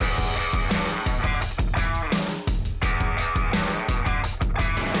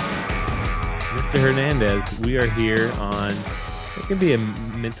Hernandez. We are here on it can be a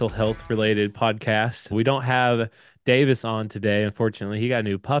mental health related podcast. We don't have Davis on today, unfortunately. He got a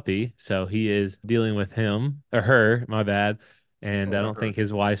new puppy, so he is dealing with him or her, my bad. And I don't think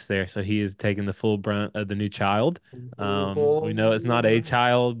his wife's there, so he is taking the full brunt of the new child. We know it's not a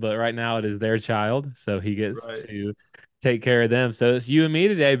child, but right now it is their child, so he gets Right. to take care of them. So it's you and me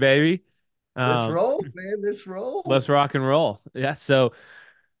today, baby. Let's Um, roll, man. Let's let's roll. rock and roll. Yeah. So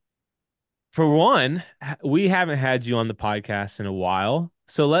for one, we haven't had you on the podcast in a while.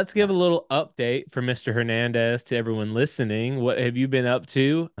 So let's give Yeah. a little update for Mr. Hernandez to everyone listening. What have you been up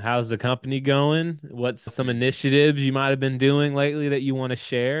to? How's the company going? What's some initiatives you might have been doing lately that you want to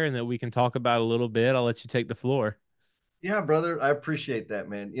share and that we can talk about a little bit? I'll let you take the floor. Yeah, brother. I appreciate that,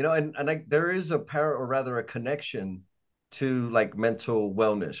 man. There is a power or rather a connection to like mental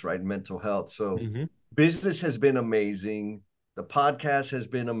wellness, right? Mental health. So Hmm. business has been amazing. The podcast has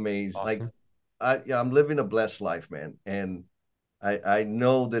been amazing. Awesome. I'm living a blessed life, man. And I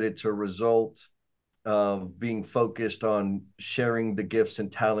know that it's a result of being focused on sharing the gifts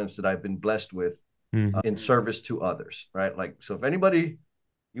and talents that I've been blessed with Hmm. in service to others, right? Like, so if anybody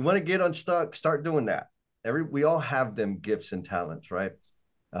you want to get unstuck, start doing that. We all have them gifts and talents, right?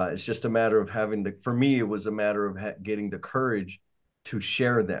 It's just a matter of having for me, it was a matter of getting the courage to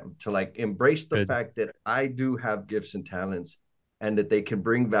share them, to like embrace the Good. fact that I do have gifts and talents and that they can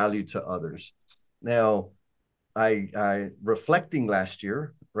bring value to others. Now, I reflecting last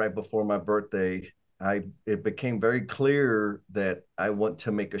year, right before my birthday, it became very clear that I want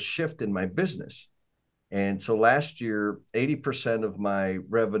to make a shift in my business. And so last year, 80% of my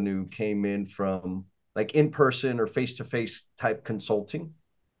revenue came in from like in person or face to face type consulting.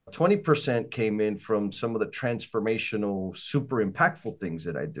 20% came in from some of the transformational, super impactful things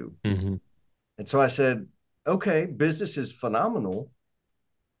that I do. Hmm. And so I said, okay, business is phenomenal.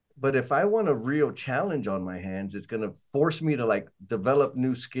 But if I want a real challenge on my hands, it's going to force me to like develop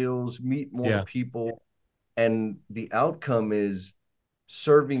new skills, meet more Yeah. people. And the outcome is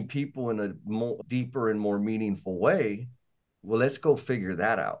serving people in a more deeper and more meaningful way. Well, let's go figure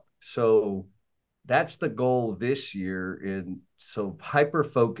that out. So that's the goal this year. And so hyper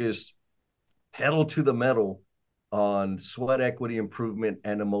focused, pedal to the metal on sweat equity improvement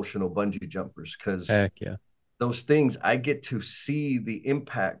and emotional bungee jumpers because Heck yeah. those things I get to see the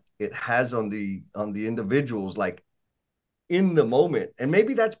impact it has on the individuals like in the moment. And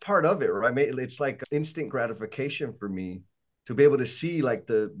maybe that's part of it, right? It's like instant gratification for me to be able to see like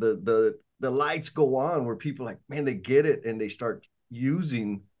the lights go on where people like, man, they get it and they start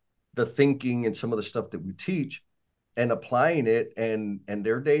using the thinking and some of the stuff that we teach and applying it and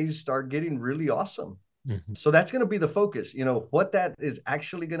their days start getting really awesome. Hmm. So that's going to be the focus. What that is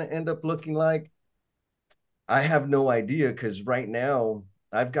actually going to end up looking like, I have no idea because right now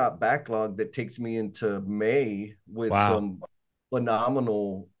I've got backlog that takes me into May with Wow. some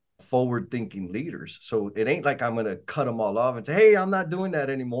phenomenal forward thinking leaders. So it ain't like I'm going to cut them all off and say, hey, I'm not doing that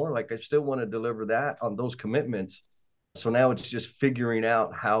anymore. Like I still want to deliver that on those commitments. So now it's just figuring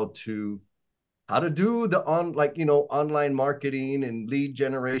out how to do the online marketing and lead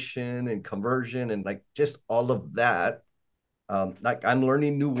generation and conversion and like just all of that. Like I'm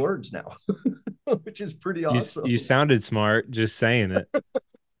learning new words now, which is pretty You awesome. sounded smart just saying it.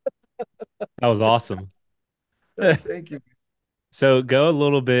 That was awesome. Thank you. So go a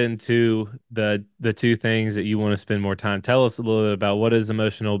little bit into the two things that you want to spend more time. Tell us a little bit about what is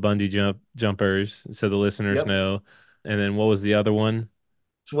emotional bungee jumpers so the listeners Yep. know. And then what was the other one?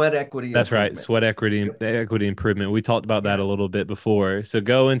 Sweat equity That's right, improvement. sweat Yep. equity improvement. We talked about that Yeah. a little bit before. So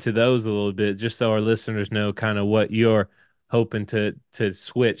go into those a little bit just so our listeners know kind of what you're hoping to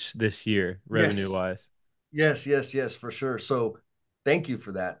switch this year revenue Yes. wise. Yes, for sure. So thank you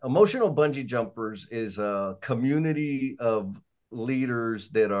for that. Emotional bungee jumpers is a community of leaders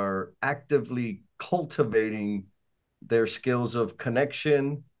that are actively cultivating their skills of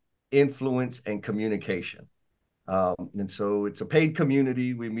connection, influence, and communication. And so it's a paid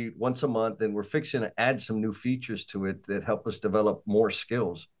community. We meet once a month, and we're fixing to add some new features to it that help us develop more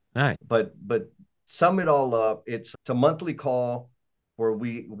skills. Nice. But sum it all up, it's a monthly call where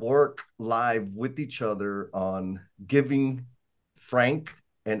we work live with each other on giving frank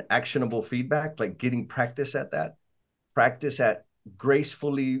and actionable feedback, like getting practice at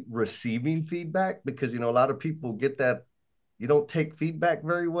gracefully receiving feedback, because a lot of people get that you don't take feedback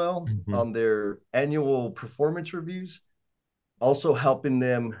very well Hmm. on their annual performance reviews. Also helping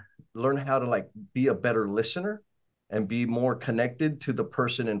them learn how to like be a better listener and be more connected to the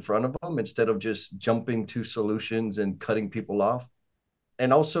person in front of them instead of just jumping to solutions and cutting people off.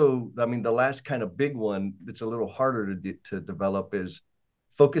 And also, I mean, the last kind of big one that's a little harder to develop is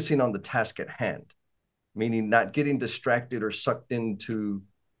focusing on the task at hand, meaning not getting distracted or sucked into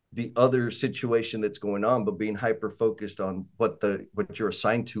the other situation that's going on, but being hyper focused on what you're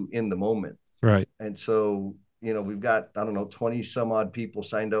assigned to in the moment. Right. And so, we've got, I don't know, 20 some odd people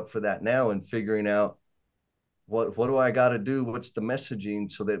signed up for that now, and figuring out what do I got to do? What's the messaging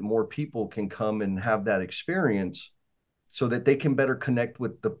so that more people can come and have that experience so that they can better connect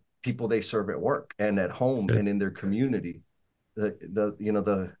with the people they serve at work and at home Good. and in their community.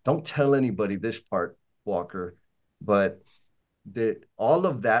 The don't tell anybody this part, Walker, but that all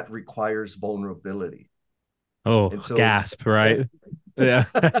of that requires vulnerability. Oh, And so gasp, right? Yeah.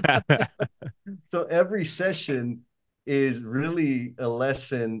 so every session is really a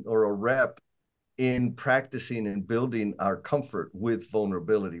lesson or a rep in practicing and building our comfort with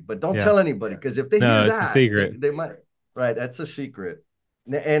vulnerability. But don't Yeah. tell anybody, because if they hear No, it's a that, secret. they might, right? That's a secret.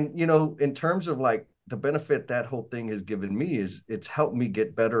 And, in terms of like the benefit that whole thing has given me is it's helped me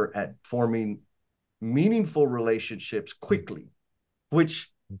get better at forming meaningful relationships quickly,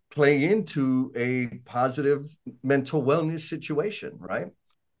 which play into a positive mental wellness situation, right?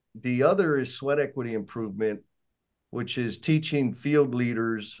 The other is sweat equity improvement, which is teaching field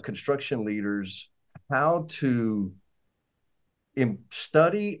leaders, construction leaders, how to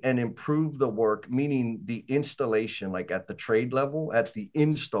study and improve the work, meaning the installation, like at the trade level, at the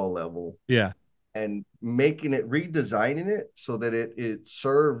install level, Yeah. and making it, redesigning it so that it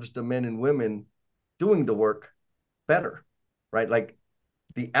serves the men and women doing the work better, right? Like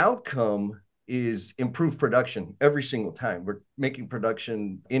the outcome is improved production every single time. We're making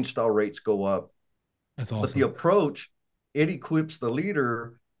production install rates go up, That's but the awesome. approach, it equips the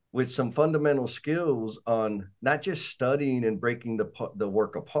leader with some fundamental skills on not just studying and breaking the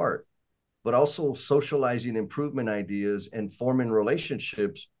work apart, but also socializing improvement ideas and forming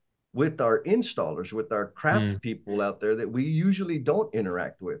relationships with our installers, with our Mm. craft people out there that we usually don't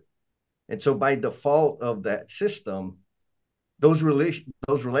interact with. And so by default of that system, those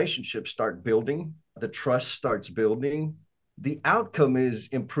relationships start building, the trust starts building. The outcome is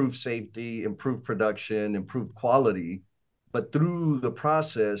improved safety, improved production, improved quality. But through the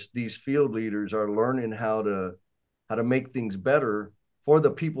process, these field leaders are learning how to make things better for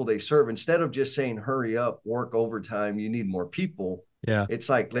the people they serve. Instead of just saying, hurry up, work overtime, you need more people. Yeah. It's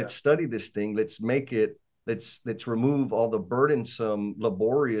like, let's study this thing, let's make it, let's remove all the burdensome,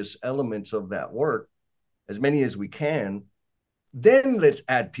 laborious elements of that work, as many as we can. Then let's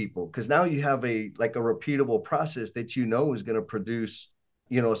add people, because now you have a like a repeatable process that is going to produce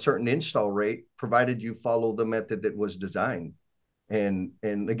a certain install rate, provided you follow the method that was designed. And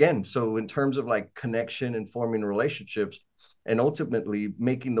again, so in terms of like connection and forming relationships and ultimately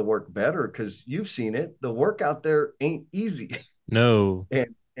making the work better, because you've seen it, the work out there ain't easy. No.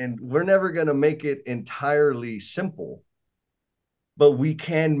 And we're never going to make it entirely simple, but we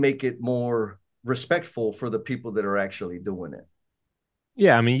can make it more respectful for the people that are actually doing it.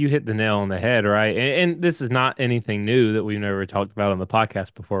 Yeah, I mean, you hit the nail on the head, right? And this is not anything new that we've never talked about on the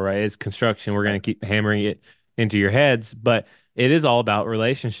podcast before, right? It's construction. We're going to Right. keep hammering it into your heads, but it is all about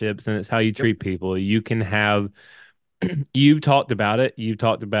relationships and it's how you Yep. treat people. You can have, you've talked about it. You've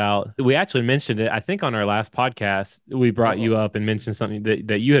talked about, we actually mentioned it, I think on our last podcast, we brought Uh-huh. you up and mentioned something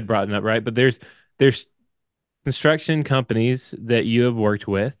that you had brought up, right? But there's construction companies that you have worked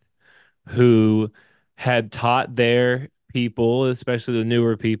with who had taught their people, especially the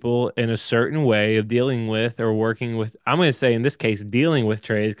newer people, in a certain way of dealing with or working with. I'm going to say in this case, dealing with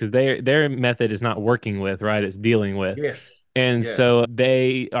trades because their method is not working with, right? It's dealing with. Yes. And Yes. so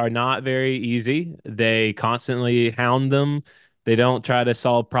they are not very easy. They constantly hound them. They don't try to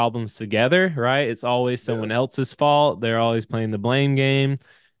solve problems together, right? It's always Yeah. someone else's fault. They're always playing the blame game.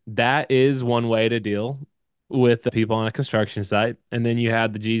 That is one way to deal with the people on a construction site. And then you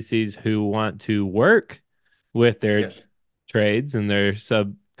have the GCs who want to work with their Yes. trades and their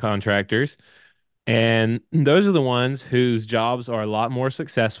subcontractors. And those are the ones whose jobs are a lot more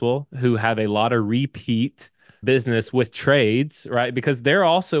successful, who have a lot of repeat business Yes. with trades, right? Because they're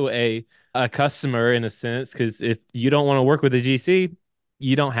also a customer in a sense. Because if you don't want to work with a GC,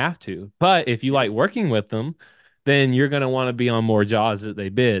 you don't have to. But if you Yeah. like working with them, then you're going to want to be on more jobs that they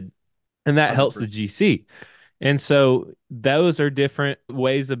bid. And that helps the 100%. GC. And so those are different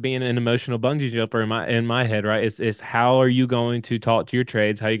ways of being an emotional bungee jumper in my head, right? It's how are you going to talk to your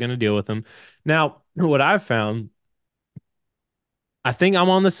trades? How are you going to deal with them? Now, what I've found, I think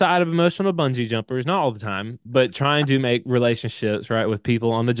I'm on the side of emotional bungee jumpers, not all the time, but trying to make relationships, right, with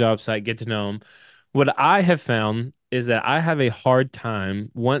people on the job site, get to know them. What I have found is that I have a hard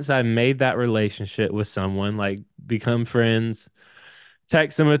time once I made that relationship with someone, like become friends,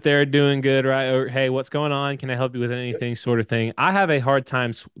 text them if they're doing good, right? Or hey, what's going on? Can I help you with Yep. anything, sort of thing. I have a hard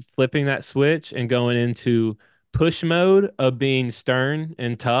time flipping that switch and going into push mode of being stern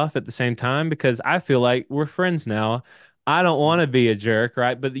and tough at the same time because I feel like we're friends now. I don't want Mhm. to be a jerk,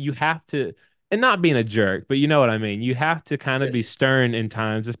 right? But you have to, and not being a jerk, but you know what I mean. You have to kind of be Yes. stern in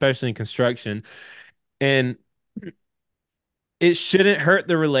times, especially in construction. And it shouldn't hurt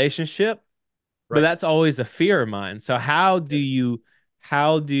the relationship, but Right. that's always a fear of mine. So Yes. how do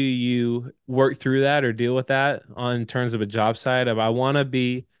you work through that or deal with that on terms of a job site of I want to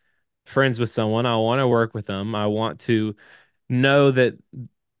be friends with someone, I want to work with them, I want to know that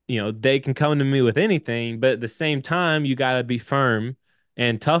they can come to me with anything, but at the same time you got to be firm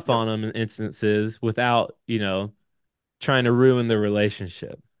and tough Yep. on them in instances without, trying to ruin the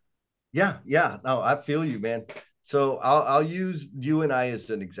relationship. Yeah. Yeah. No, I feel you, man. So I'll use you and I as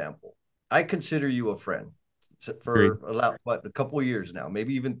an example. I consider you a friend Agreed. for a couple of years now,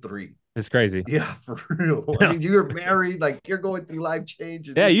 maybe even three. It's crazy. Yeah, for real. I mean, you're married, like you're going through life change,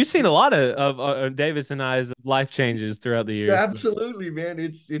 and Yeah, we you've seen a lot of Davis and I's life changes throughout the years. absolutely, man.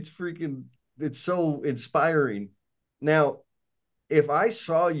 It's freaking it's so inspiring. Now, if I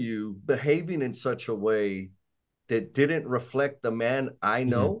saw you behaving in such a way that didn't reflect the man I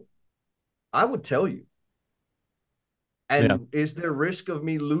Mm, know, I would tell you. yeah. And is there risk of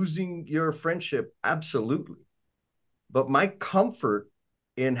me losing your friendship? Absolutely. But my comfort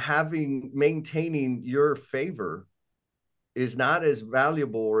in having maintaining your favor is not as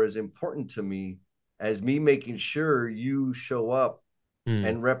valuable or as important to me as me making sure you show up Mm,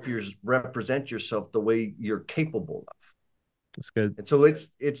 and represent yourself the way you're capable of. that's good. And so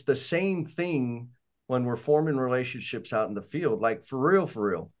it's the same thing when we're forming relationships out in the field. Like for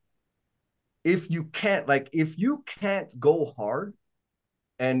real, if you can't go hard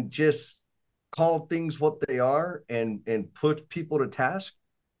and just call things what they are and put people to task,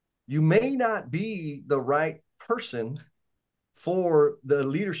 you may not be the right person for the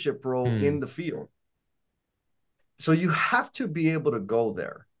leadership role Mm, in the field. So you have to be able to go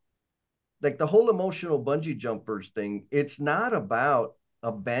there. Like the whole emotional bungee jumpers thing, it's not about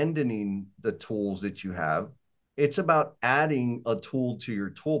abandoning the tools that you have. It's about adding a tool to your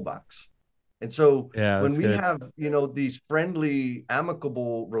toolbox. And so yeah, when that's we good. have, these friendly,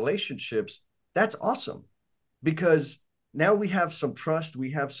 amicable relationships, that's awesome because now we have some trust,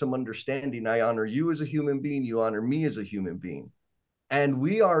 we have some understanding. I honor you as a human being, you honor me as a human being. And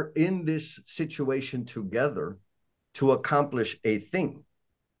we are in this situation together to accomplish a thing.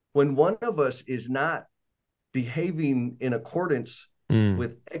 When one of us is not behaving in accordance Mm,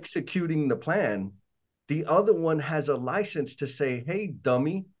 with executing the plan, the other one has a license to say, hey,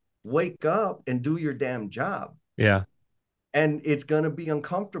 dummy, wake up and do your damn job. yeah, And it's going to be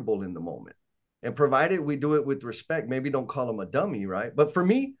uncomfortable in the moment. And provided we do it with respect, maybe don't call him a dummy, right? But for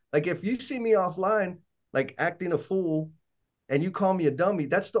me, like if you see me offline, like acting a fool, and you call me a dummy,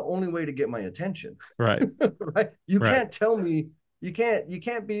 that's the only way to get my attention. right, Right? You right. can't tell me you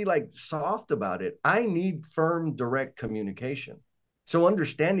can't be like soft about it. I need firm direct communication. So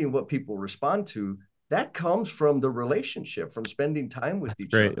understanding what people respond to, that comes from the relationship, from spending time with That's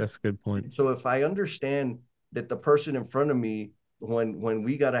each great. other. That's a good point. So if I understand that the person in front of me, when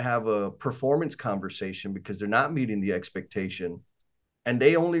we got to have a performance conversation because they're not meeting the expectation, and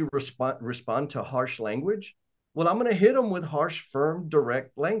they only respond to harsh language, well, I'm going to hit them with harsh, firm,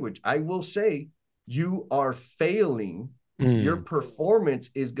 direct language. I will say, you are failing. Your Mm, performance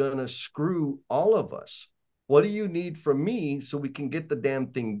is going to screw all of us. What do you need from me so we can get the damn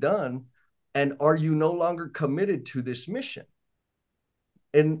thing done? And are you no longer committed to this mission?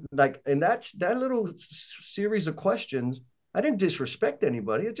 And that's that little series of questions. I didn't disrespect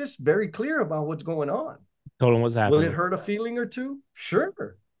anybody. It's just very clear about what's going on. told him what's Will it happening. hurt a feeling or two?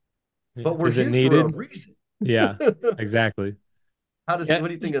 Sure, Yeah. but we're Is it here for a needed? reason. Yeah, exactly. Yeah. What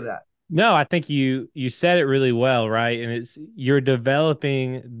do you think of that? No, I think you said it really well, right? And it's you're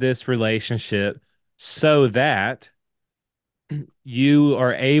developing this relationship so that you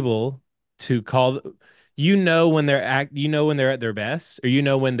are able to call when they're at their best,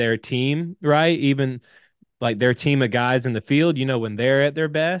 or when they're a team, right? Even like their team of guys in the field, when they're at their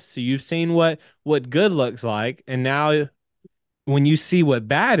best. So you've seen what good looks like, and now when you see what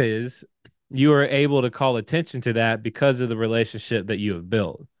bad is, you are able to call attention to that because of the relationship that you have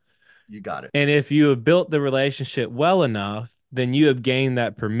built. You got it. And if you have built the relationship well enough, then you have gained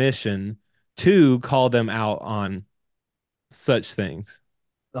that permission to call them out on such things.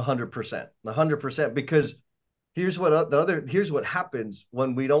 100%. 100%. Because here's what happens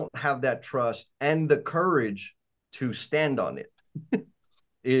when we don't have that trust and the courage to stand on it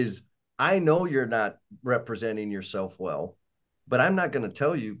is I know you're not representing yourself well, but I'm not going to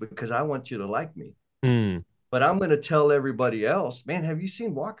tell you because I want you to like me. Mm. But I'm going to tell everybody else, man, have you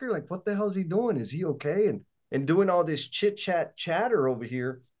seen Walker? Like, what the hell is he doing? Is he okay? And doing all this chit chat chatter over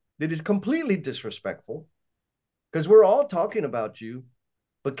here that is completely disrespectful because we're all talking about you,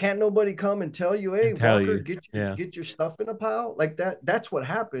 but can't nobody come and tell you, hey, And tell Walker, you. Yeah. get your stuff in a pile like that? That's what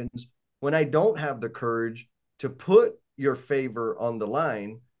happens when I don't have the courage to put your favor on the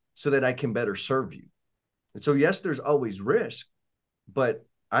line so that I can better serve you. And so, yes, there's always risk, but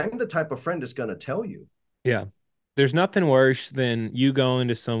I'm the type of friend that's going to tell you. Yeah. There's nothing worse than you going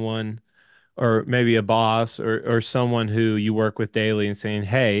to someone or maybe a boss or someone who you work with daily and saying,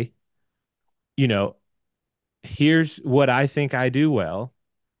 "Hey, you know, here's what I think I do well.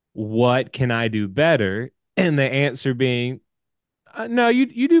 What can I do better?" And the answer being, no,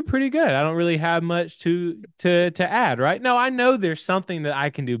 you do pretty good. I don't really have much to add, right? No, I know there's something that I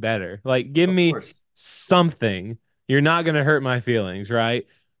can do better. Like give Of me course. something. You're not gonna hurt my feelings, right?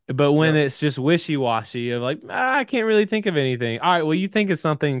 But when Yep. it's just wishy-washy of like, I can't really think of anything. All right, well, you think of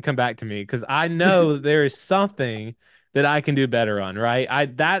something and come back to me because I know there is something that I can do better on, right? I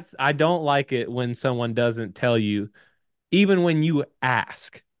don't like it when someone doesn't tell you, even when you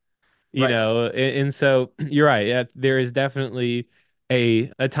ask, Right. and so you're right. Yeah, there is definitely a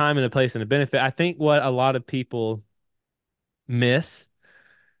time and a place and a benefit. I think what a lot of people miss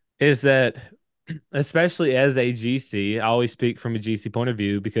is that, especially as a GC, I always speak from a GC point of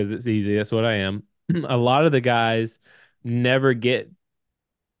view because it's easy. That's what I am. A lot of the guys never get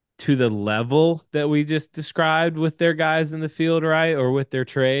to the level that we just described with their guys in the field, right? Or with their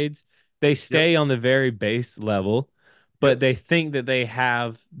trades. They Yep. stay on the very base level, but Yep. they think that they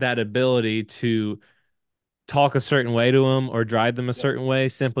have that ability to talk a certain way to them or drive them a Yep. certain way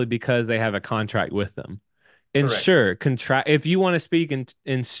simply because they have a contract with them. And Correct. sure, contract if you want to speak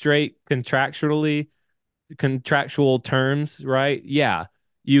in straight contractual terms, right? Yeah,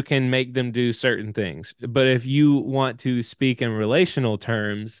 you can make them do certain things. But if you want to speak in relational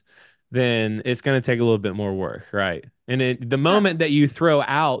terms, then it's going to take a little bit more work, right? And the Yeah. moment that you throw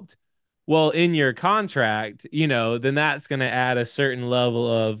out, well, in your contract, then that's going to add a certain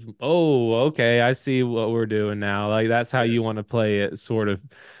level of, oh, okay, I see what we're doing now. Like that's how you Yes. want to play it, sort of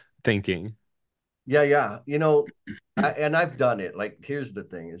thinking. Yeah. Yeah. And I've done it. Like, here's the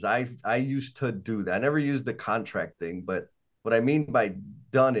thing: is I used to do that. I never used the contract thing, but what I mean by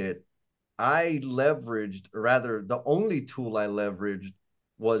done it, I leveraged, or rather, the only tool I leveraged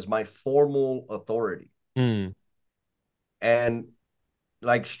was my formal authority. Mm, And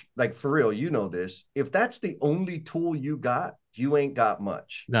like for real, you know this. If that's the only tool you got, you ain't got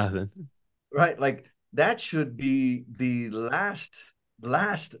much. nothing. Right? Like that should be the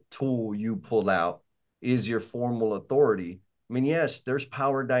last tool you pull out is your formal authority. I mean, yes, there's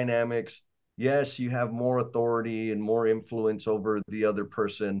power dynamics. Yes, you have more authority and more influence over the other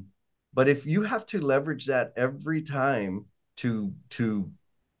person. But if you have to leverage that every time to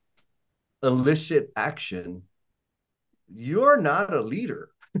elicit action, you're not a leader.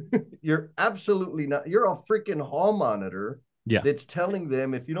 You're absolutely not. You're a freaking hall monitor Yeah. that's telling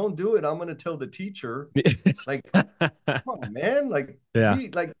them if you don't do it, I'm going to tell the teacher. Like, come on, man. Like, Yeah.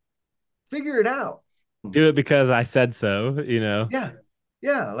 figure it out. Do it because I said so. Yeah,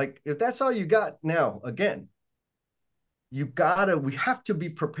 yeah. Like, if that's all you got now, again, we have to be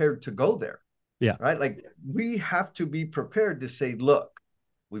prepared to go there, Yeah. right? Like, we have to be prepared to say, look,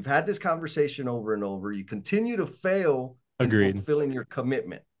 we've had this conversation over and over. You continue to fail in Agreed. fulfilling your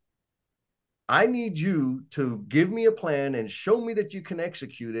commitment. I need you to give me a plan and show me that you can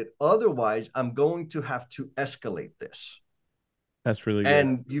execute it. Otherwise, I'm going to have to escalate this. That's really good.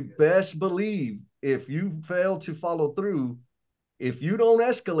 And you best believe if you fail to follow through, if you don't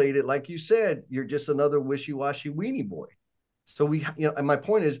escalate it, like you said, you're just another wishy washy weenie boy. So and my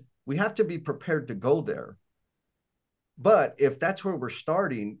point is, we have to be prepared to go there. But if that's where we're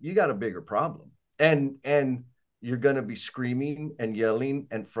starting, you got a bigger problem. And you're going to be screaming and yelling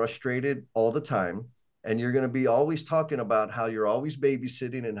and frustrated all the time. And you're going to be always talking about how you're always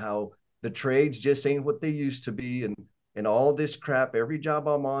babysitting and how the trades just ain't what they used to be and all this crap. Every job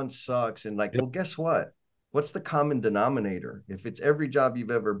I'm on sucks. And like, Yep. well, guess what? What's the common denominator? If it's every job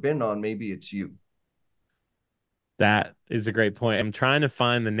you've ever been on, maybe it's you. That is a great point. I'm trying to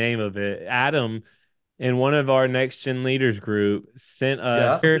find the name of it. Adam in one of our next gen leaders group sent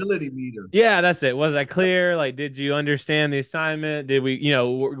Yeah, us. ability meter. Yeah, that's it. Was I Yep. clear? Like, did you understand the assignment? Did we,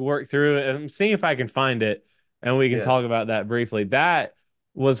 work through it? I'm seeing if I can find it and we can Yes. talk about that briefly. That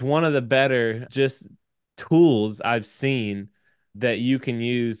was one of the better just tools I've seen that you can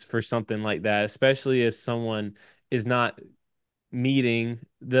use for something like that, especially if someone is not meeting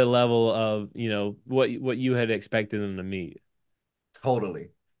the level of, what you had expected them to meet. Totally.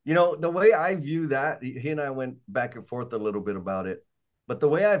 You know, the way I view that, he and I went back and forth a little bit about it, but the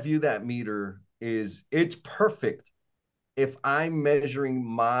way I view that meter is it's perfect if I'm measuring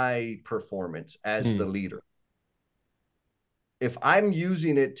my performance as the Mm, leader. If I'm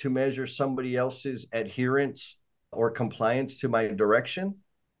using it to measure somebody else's adherence or compliance to my direction,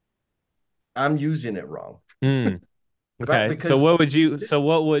 I'm using it wrong, mm. right? Okay. So Because what would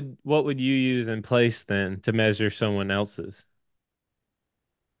you use in place then to measure someone else's?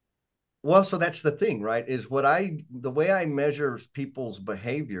 well, so that's the thing, right? Is what I the way I measure people's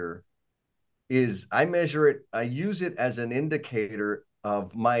behavior is I measure it, I use it as an indicator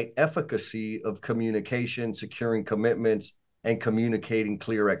of my efficacy of communication, securing commitments, and communicating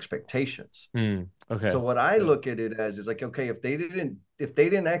clear expectations. Mm, So okay. what I look at it as is like, okay, if they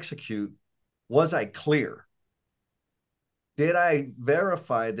didn't execute, was I clear? Did I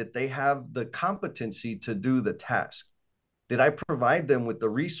verify that they have the competency to do the task? Did I provide them with the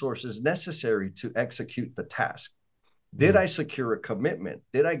resources necessary to execute the task? Did Mm, I secure a commitment?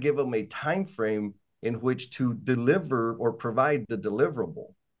 Did I give them a time frame in which to deliver or provide the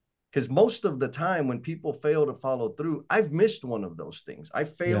deliverable? Because most of the time when people fail to follow through, I've missed one of those things. I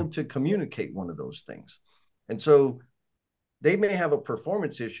yeah. failed to communicate one of those things. And so they may have a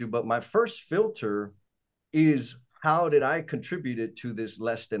performance issue, but my first filter is how did I contribute it to this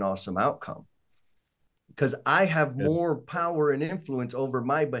less than awesome outcome? Because I have Good. more power and influence over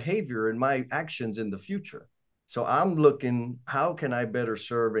my behavior and my actions in the future. So I'm looking, how can I better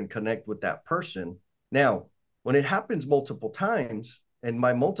serve and connect with that person? Now, when it happens multiple times, and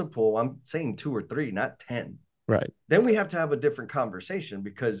by multiple, I'm saying two or three, not 10, Right. then we have to have a different conversation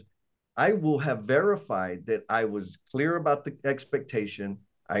because I will have verified that I was clear about the expectation.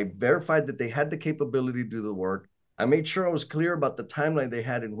 I verified that they had the capability to do the work. I made sure I was clear about the timeline they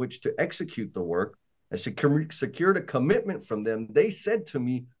had in which to execute the work. I secured a commitment from them. They said to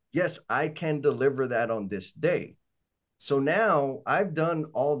me, yes, I can deliver that on this day. So now I've done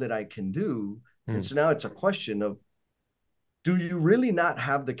all that I can do. And Mm, so now it's a question of, do you really not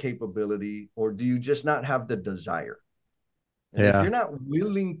have the capability or do you just not have the desire? And if you're yeah. not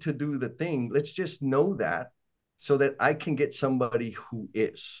willing to do the thing, let's just know that so that I can get somebody who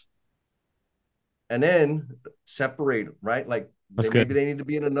is. And then separate them, right? Like That's maybe good. they need to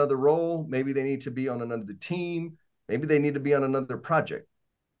be in another role, maybe they need to be on another team, maybe they need to be on another project,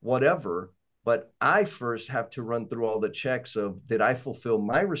 whatever. But I first have to run through all the checks of did I fulfill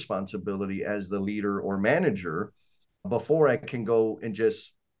my responsibility as the leader or manager before I can go and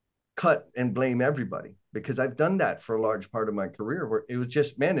just cut and blame everybody because I've done that for a large part of my career where it was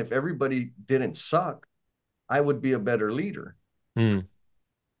just, man, if everybody didn't suck, I would be a better leader. Mm.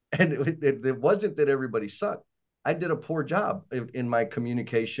 And it wasn't that everybody sucked. I did a poor job in my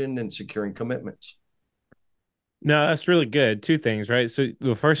communication and securing commitments. No, that's really good. Two things, right? So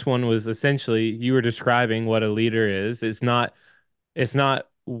the first one was essentially you were describing what a leader is. It's not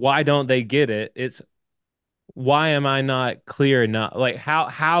why don't they get it? It's why am I not clear enough? Like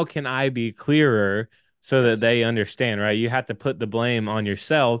how can I be clearer so that Yes. they understand, right? You have to put the blame on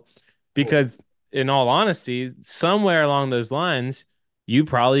yourself Totally. because in all honesty, somewhere along those lines, you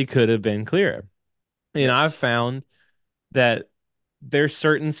probably could have been clearer. I've Yes. found that there's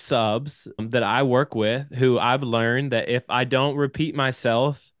certain subs that I work with who I've learned that if I don't repeat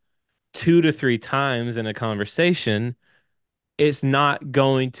myself 2 to 3 times in a conversation, it's not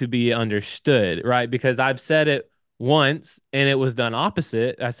going to be understood, right? Because I've said it once and it was done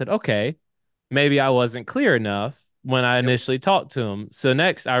opposite. I said, okay, maybe I wasn't clear enough when I Yep. initially talked to him. So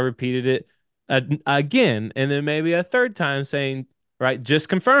next I repeated it again, and then maybe a third time saying, right, just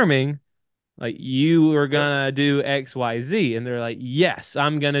confirming, like you are Yep. gonna do XYZ. And they're like, yes,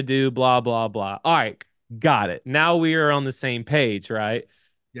 I'm gonna do blah, blah, blah. All right, got it. Now we are on the same page, right?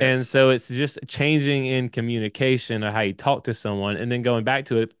 And Yes. so it's just changing in communication of how you talk to someone. And then going back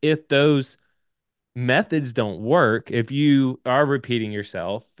to it, if those methods don't work, if you are repeating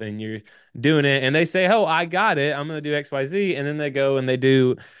yourself and you're doing it and they say, oh, I got it, I'm going to do XYZ. And then they go and they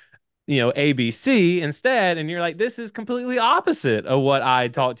do, ABC instead. And you're like, this is completely opposite of what I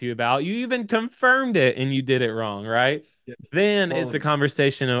Yes. talked to you about. You even confirmed it and you did it wrong, right? Yes. Then it's the Totally.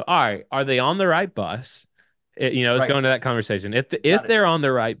 conversation of, all right, are they on the right bus? It's Right. going to that conversation. If Got it. they're on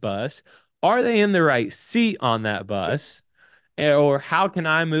the right bus, are they in the right seat on that Yep. bus? Or how can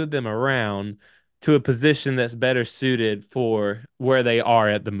I move them around to a position that's better suited for where they are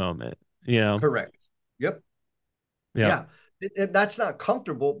at the moment? You know? Correct. Yep. Yep. Yeah. That's not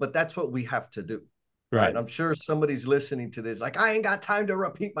comfortable, but that's what we have to do. Right. And Right. I'm sure somebody's listening to this, like, I ain't got time to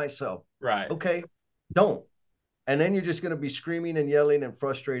repeat myself. Right. Okay. Don't. And then you're just going to be screaming and yelling and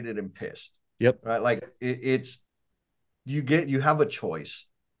frustrated and pissed. Yep. Right. Like it's you have a choice.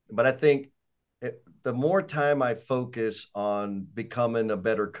 But I think the more time I focus on becoming a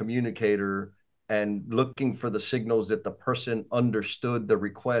better communicator and looking for the signals that the person understood the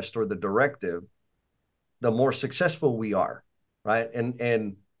request or the directive, the more successful we are, right?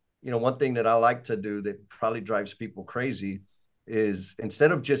 And one thing that I like to do that probably drives people crazy is,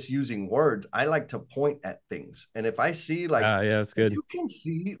 instead of just using words, I like to point at things. And if I see, like, Yeah, that's if good. you can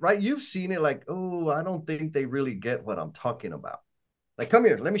see, right, you've seen it, like, oh, I don't think they really get what I'm talking about. Like, come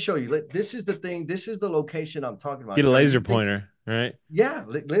here, let me show you. This is the thing. This is the location I'm talking Get about. a Are laser you thinking? pointer, right? Yeah,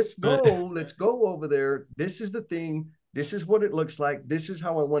 let's go. Let's go over there. This is the thing. This is what it looks like. This is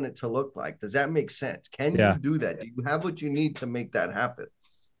how I want it to look like. Does that make sense? Can you Yeah. do that? Do you have what you need to make that happen?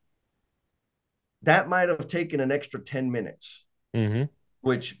 That might have taken an extra 10 minutes, Hmm.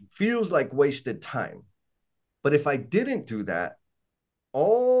 which feels like wasted time. But if I didn't do that,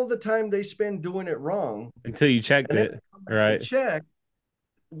 all the time they spend doing it wrong, Until you checked and then I it, come back and right? check,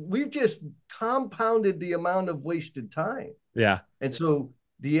 we've just compounded the amount of wasted time. Yeah. And so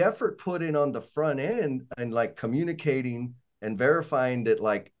the effort put in on the front end and like communicating and verifying that,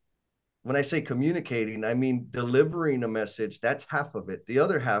 like, when I say communicating, I mean delivering a message. That's half of it. The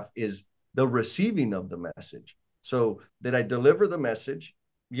other half is the receiving of the message. So did I deliver the message?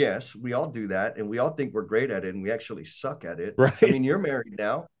 Yes, we all do that. And we all think we're great at it. And we actually suck at it. I Right. mean, you're married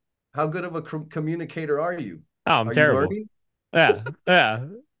now. How good of a communicator are you? Oh, I'm Are you terrible. learning? Yeah. Yeah.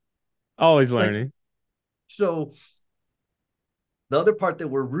 Always Like, learning. so the other part that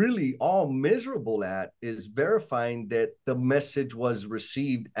we're really all miserable at is verifying that the message was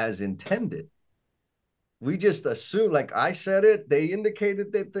received as intended. We just assume, like, I said it, they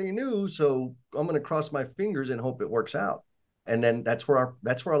indicated that they knew, so I'm going to cross my fingers and hope it works out. And then that's where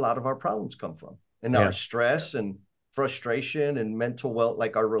a lot of our problems come from. And our Yeah. stress and frustration and mental, well,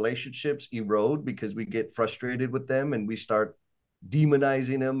 like, our relationships erode because we get frustrated with them and we start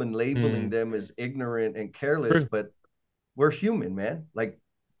demonizing them and labeling Mm. them as ignorant and careless. True. But we're human, man. Like,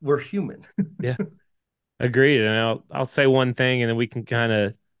 we're human. Yeah. Agreed. And I'll say one thing, and then we can kind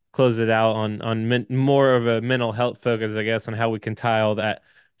of close it out on more of a mental health focus, I guess, on how we can tie all that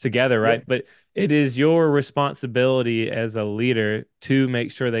together, Yeah. right? But it is your responsibility as a leader to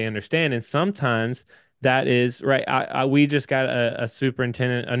make sure they understand. And sometimes that is right. We just got a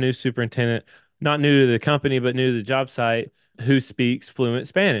superintendent, a new superintendent, not new to the company, but new to the job site, who speaks fluent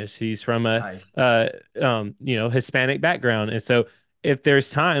Spanish. He's from a Nice. uh Hispanic background, and so if there's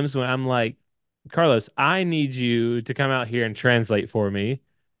times when I'm like, Carlos, I need you to come out here and translate for me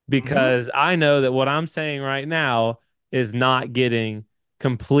Mm-hmm. because I know that what I'm saying right now is not getting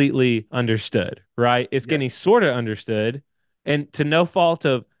completely understood, right? It's getting Yes. sort of understood, and to no fault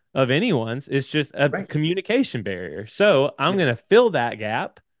of anyone's, it's just a Right. communication barrier. So I'm Yes. gonna fill that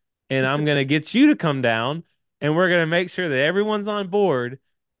gap, and I'm gonna get you to come down, and we're gonna make sure that everyone's on board,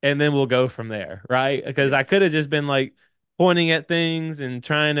 and then we'll go from there, right? Because I Yes. could have just been like pointing at things and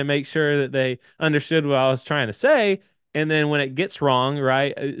trying to make sure that they understood what I was trying to say. And then when it gets wrong,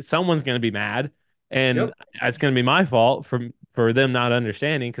 right, someone's going to be mad, and Yep. it's going to be my fault for them not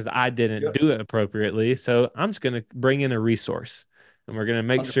understanding because I didn't Yep. do it appropriately. So I'm just going to bring in a resource, and we're going to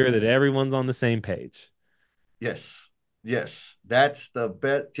make sure that 100%. everyone's on the same page. Yes. Yes. That's the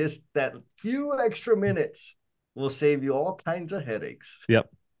bet. Just that few extra minutes will save you all kinds of headaches. Yep,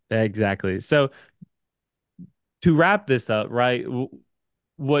 exactly. So to wrap this up, right,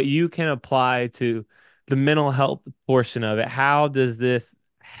 what you can apply to the mental health portion of it. How does this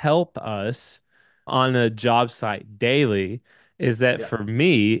help us on a job site daily? Is that Yeah. for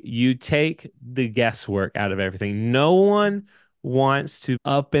me, you take the guesswork out of everything. No one wants to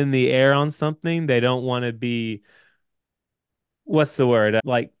up in the air on something. They don't want to be, what's the word?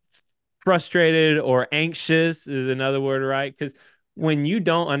 Like frustrated or anxious is another word, right? Because when you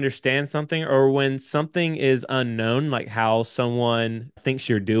don't understand something or when something is unknown, like how someone thinks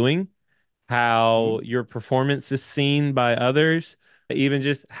you're doing, Mm-hmm. how your performance is seen by others, even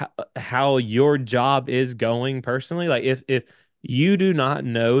just how your job is going personally. Like if you do not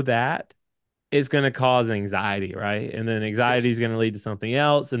know that, it's going to cause anxiety, right? And then anxiety Yes. is going to lead to something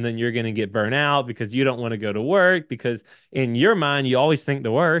else. And then you're going to get burnt out because you don't want to go to work because in your mind, you always think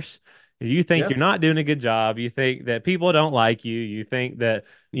the worst. You think Yeah. you're not doing a good job. You think that people don't like you. You think that,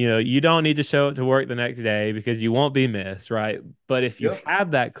 you don't need to show up to work the next day because you won't be missed, right? But if you Yep.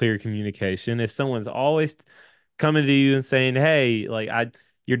 have that clear communication, if someone's always coming to you and saying, "Hey, like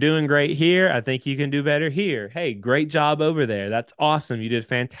you're doing great here. I think you can do better here. Hey, great job over there. That's awesome. You did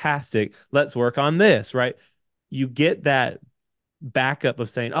fantastic. Let's work on this," right? You get that backup of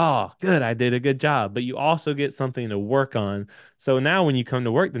saying, "Oh, good, I did a good job," but you also get something to work on. So now when you come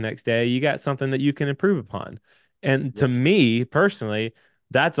to work the next day, you got something that you can improve upon. And to Yes. me personally,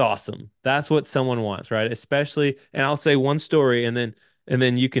 that's awesome. That's what someone wants, right? Especially, and I'll say one story and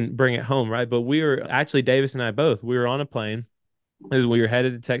then you can bring it home, right? But we were actually Davis and I both, we were on a plane as we were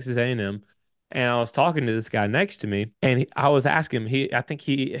headed to Texas A&M, and I was talking to this guy next to me, and I was asking him. I think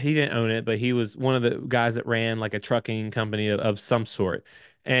he didn't own it, but he was one of the guys that ran like a trucking company of some sort,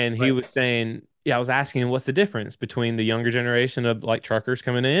 and he Right. was saying, yeah, I was asking him what's the difference between the younger generation of like truckers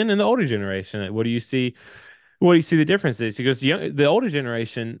coming in and the older generation. Like, what do you see the difference is? He goes, the older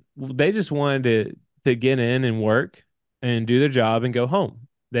generation, they just wanted to get in and work and do their job and go home.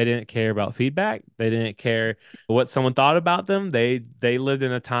 They didn't care about feedback. They didn't care what someone thought about them. They lived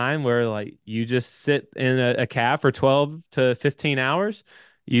in a time where like you just sit in a cab for 12 to 15 hours,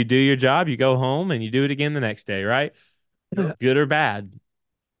 you do your job, you go home and you do it again the next day, right? Yeah. Good or bad.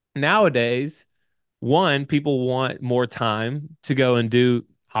 Nowadays, one, people want more time to go and do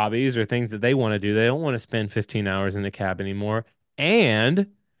hobbies or things that they want to do. They don't want to spend 15 hours in the cab anymore. And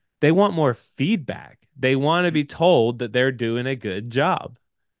they want more feedback. They want to be told that they're doing a good job.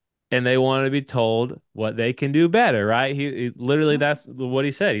 And they want to be told what they can do better, right? He literally that's what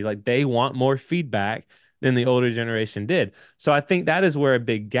he said. He's like, they want more feedback than the older generation did. So I think that is where a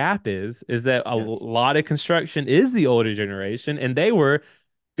big gap is that a Yes. lot of construction is the older generation, and they were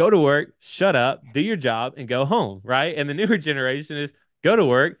go to work, shut up, do your job, and go home, right? And the newer generation is go to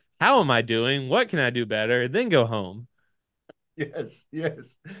work. How am I doing? What can I do better? And then go home. Yes.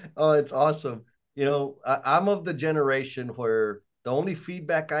 Yes. Oh, it's awesome. I'm of the generation where the only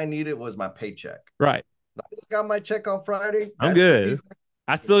feedback I needed was my paycheck. Right. I just got my check on Friday. I'm That's the good. feedback.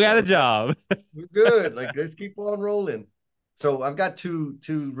 I still got a All right. job. We're good. Like, let's keep on rolling. So I've got two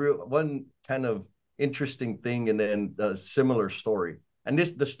real, one kind of interesting thing and then a similar story. And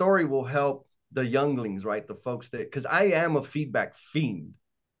the story will help the younglings, right? The folks that, because I am a feedback fiend,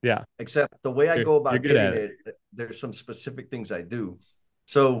 Yeah. except the way I You're, go you're about good at getting it. it, there's some specific things I do.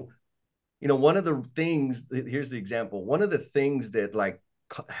 So, one of the things, here's the example. One of the things that like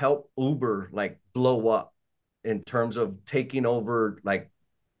help Uber like blow up in terms of taking over, like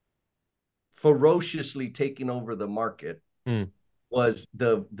ferociously taking over the market, Mm, was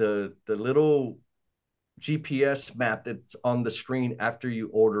the little GPS map that's on the screen after you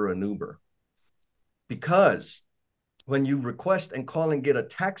order an Uber. Because when you request and call and get a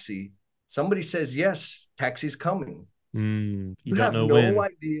taxi, somebody says yes, taxi's coming. you You don't have know no when.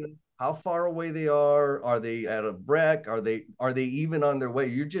 idea how far away they are. Are they at a wreck? Are they even on their way?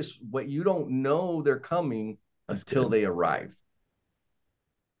 You don't know they're coming That's until good. they arrive.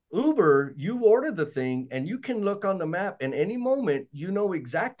 Uber, you order the thing and you can look on the map and any moment you know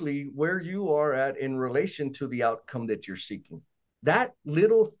exactly where you are at in relation to the outcome that you're seeking. That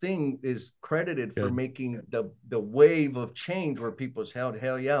little thing is credited for Good. making the wave of change where people's hell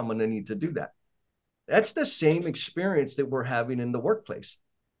yeah, I'm gonna need to do that. That's the same experience that we're having in the workplace.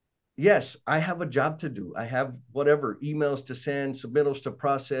 Yes, I have a job to do. I have whatever emails to send, submittals to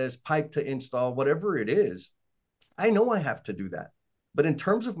process, pipe to install, whatever it is. I know I have to do that. But in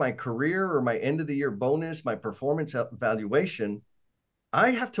terms of my career or my end of the year bonus, my performance evaluation,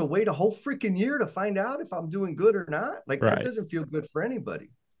 I have to wait a whole freaking year to find out if I'm doing good or not. Like that Right. doesn't feel good for anybody.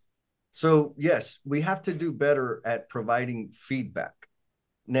 So, yes, we have to do better at providing feedback.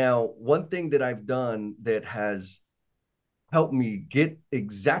 Now, one thing that I've done that has helped me get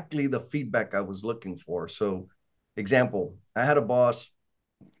exactly the feedback I was looking for. So, example, I had a boss,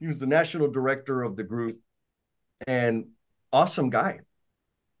 he was the national director of the group and awesome guy.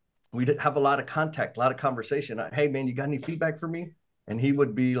 We'd have a lot of contact, a lot of conversation. Hey, man, you got any feedback for me? And he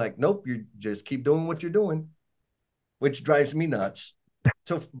would be like, nope, you just keep doing what you're doing, which drives me nuts.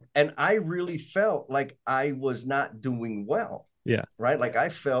 So, and I really felt like I was not doing well, Yeah. right? Like I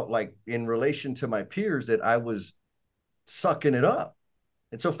felt like in relation to my peers that I was sucking it up.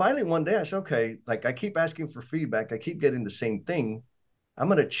 And so finally one day I said, okay, like I keep asking for feedback. I keep getting the same thing. I'm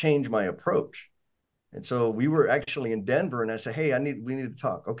going to change my approach. And so we were actually in Denver and I said, hey, we need to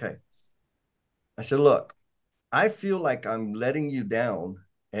talk. Okay. I said, look, I feel like I'm letting you down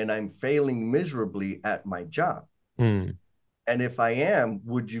and I'm failing miserably at my job. Mm, And if I am,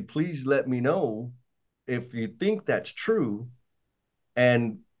 would you please let me know if you think that's true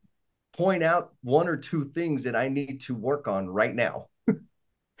and point out one or two things that I need to work on right now?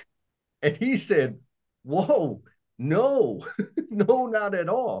 And he said, whoa, no, no, not at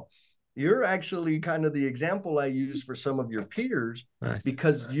all. You're actually kind of the example I use for some of your peers nice.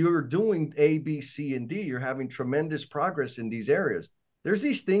 because you're doing A, B, C, and D. You're having tremendous progress in these areas. There's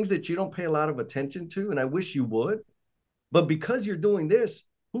these things that you don't pay a lot of attention to, and I wish you would. But because you're doing this,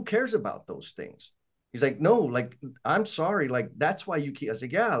 who cares about those things? He's like, no, like, I'm sorry. Like, that's why you keep. I was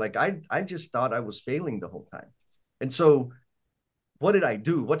like, yeah, like, I just thought I was failing the whole time. And so what did I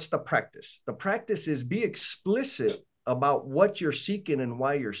do? What's the practice? The practice is be explicit about what you're seeking and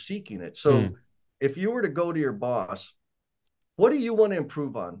why you're seeking it. Mm. So if you were to go to your boss, what do you want to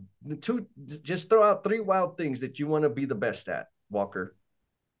improve on? The two, just throw out three wild things that you want to be the best at, Walker.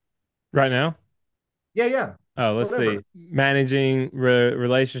 Right now? Yeah, yeah, Oh, let's whatever. see. Managing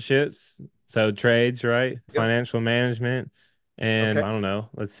relationships, so trades, right? Yep. Financial management, and Okay. I don't know.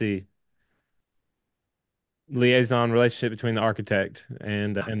 Let's see. Liaison relationship between the architect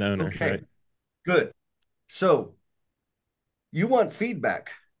and the owner, Okay. right? Good. So you want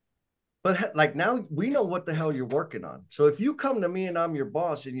feedback, but like now we know what the hell you're working on. So if you come to me and I'm your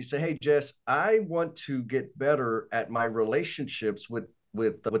boss and you say, "Hey, Jess, I want to get better at my relationships with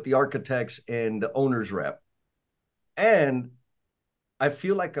the architects and the owners rep, and I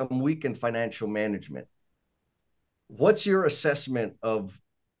feel like I'm weak in financial management. What's your assessment of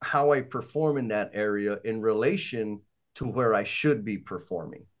how I perform in that area in relation to where I should be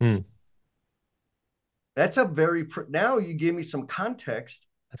performing?" Hmm, That's a very, now you give me some context.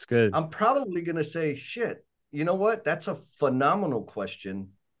 that's good. I'm probably going to say, shit, you know what? That's a phenomenal question.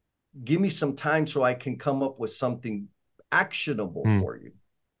 Give me some time so I can come up with something actionable Hmm, for you.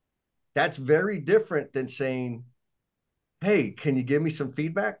 That's very different than saying, hey, can you give me some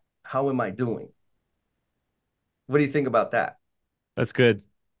feedback? How am I doing? What do you think about that? that's good.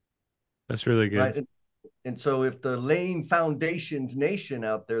 That's really good. Right. And so, if the laying foundations nation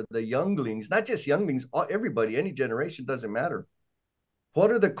out there, the younglings, not just younglings, everybody, any generation, doesn't matter.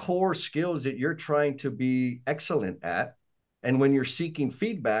 What are the core skills that you're trying to be excellent at? And when you're seeking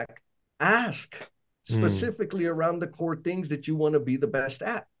feedback, ask Hmm, specifically around the core things that you want to be the best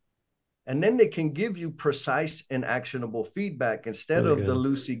at. And then they can give you precise and actionable feedback instead really of the good.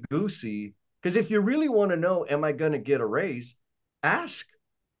 loosey goosey. Because if you really want to know, am I going to get a raise? Ask,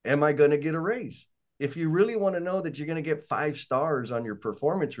 am I going to get a raise? If you really want to know that you're going to get 5 stars on your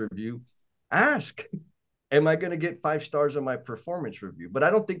performance review, ask, am I going to get 5 stars on my performance review? But I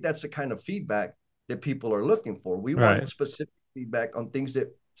don't think that's the kind of feedback that people are looking for. We want Right. specific feedback on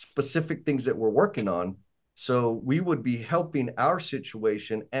specific things that we're working on. So we would be helping our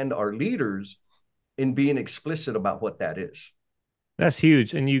situation and our leaders in being explicit about what that is. That's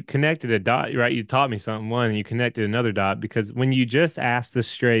huge. And you connected a dot, right? You taught me something, one, and you connected another dot because when you just ask the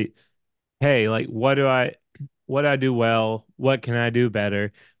straight, hey, like what do I do well? What can I do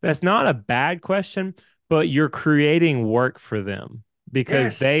better? That's not a bad question, but you're creating work for them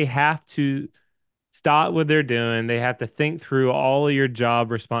because they Yes. have to stop what they're doing. They have to think through all of your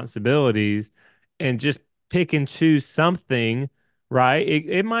job responsibilities and just pick and choose something, right?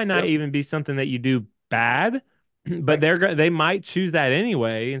 It might not Yep. even be something that you do bad, but Right. they might choose that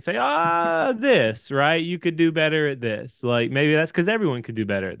anyway and say, this, right? You could do better at this. Like maybe that's because everyone could do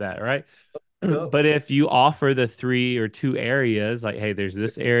better at that, right? Yep. But if you offer the three or two areas, like, hey, there's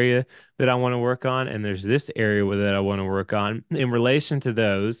this area that I want to work on, and there's this area that I want to work on, in relation to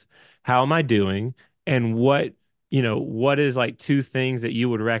those, how am I doing? And what is like two things that you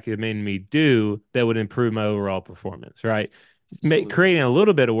would recommend me do that would improve my overall performance, right? Absolutely. Creating a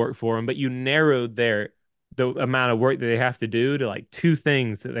little bit of work for them, but you narrowed the amount of work that they have to do to like two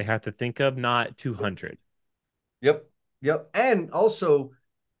things that they have to think of, not 200. Yep. Yep. And also,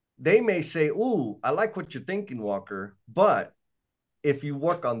 they may say, "Ooh, I like what you're thinking, Walker, but if you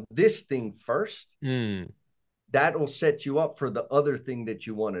work on this thing first, Mm, that will set you up for the other thing that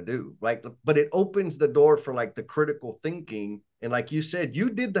you want to do." Right. But it opens the door for like the critical thinking. And like you said, you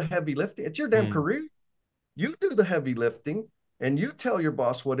did the heavy lifting. It's your damn mm. career. You do the heavy lifting and you tell your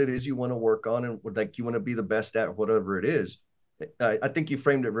boss what it is you want to work on and like you want to be the best at whatever it is. I think you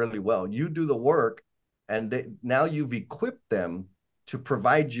framed it really well. You do the work and now you've equipped them to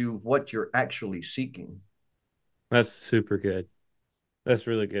provide you what you're actually seeking. That's super good. That's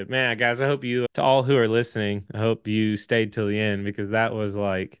really good. Man, guys, I hope to all who are listening, I hope you stayed till the end because that was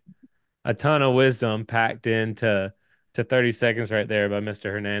like a ton of wisdom packed into to 30 seconds right there by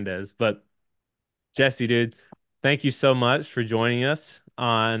Mr. Hernandez. But Jesse, dude, thank you so much for joining us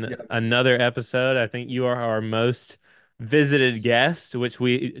on Yeah. another episode. I think you are our most visited guest, which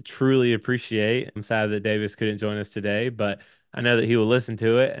we truly appreciate. I'm sad that Davis couldn't join us today, but I know that he will listen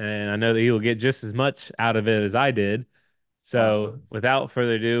to it and I know that he will get just as much out of it as I did. So, Awesome. without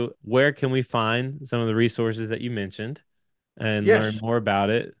further ado, where can we find some of the resources that you mentioned and learn Yes. more about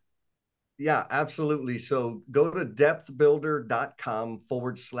it? Yeah, absolutely. So go to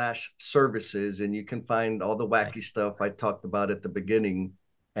depthbuilder.com/services and you can find all the wacky Nice. stuff I talked about at the beginning.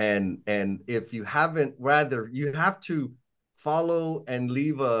 And if you haven't, rather, you have to follow and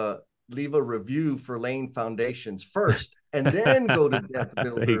leave a review for Laying Foundations first, and then go to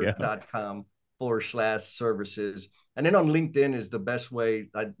There you go. depthbuilder.com /services. And then on LinkedIn is the best way.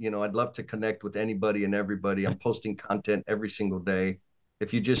 I'd love to connect with anybody and everybody. I'm posting content every single day.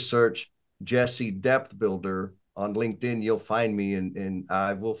 If you just search Jesse Depth Builder on LinkedIn, you'll find me, and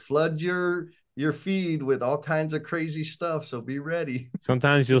I will flood your feed with all kinds of crazy stuff. So be ready.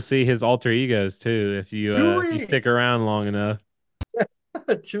 Sometimes you'll see his alter egos too if you Chewy, stick around long enough.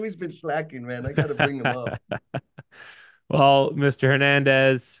 Chewy's been slacking, man. I got to bring him up. Well, Mr.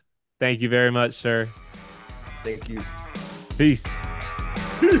 Hernandez, thank you very much, sir. Thank you. Peace.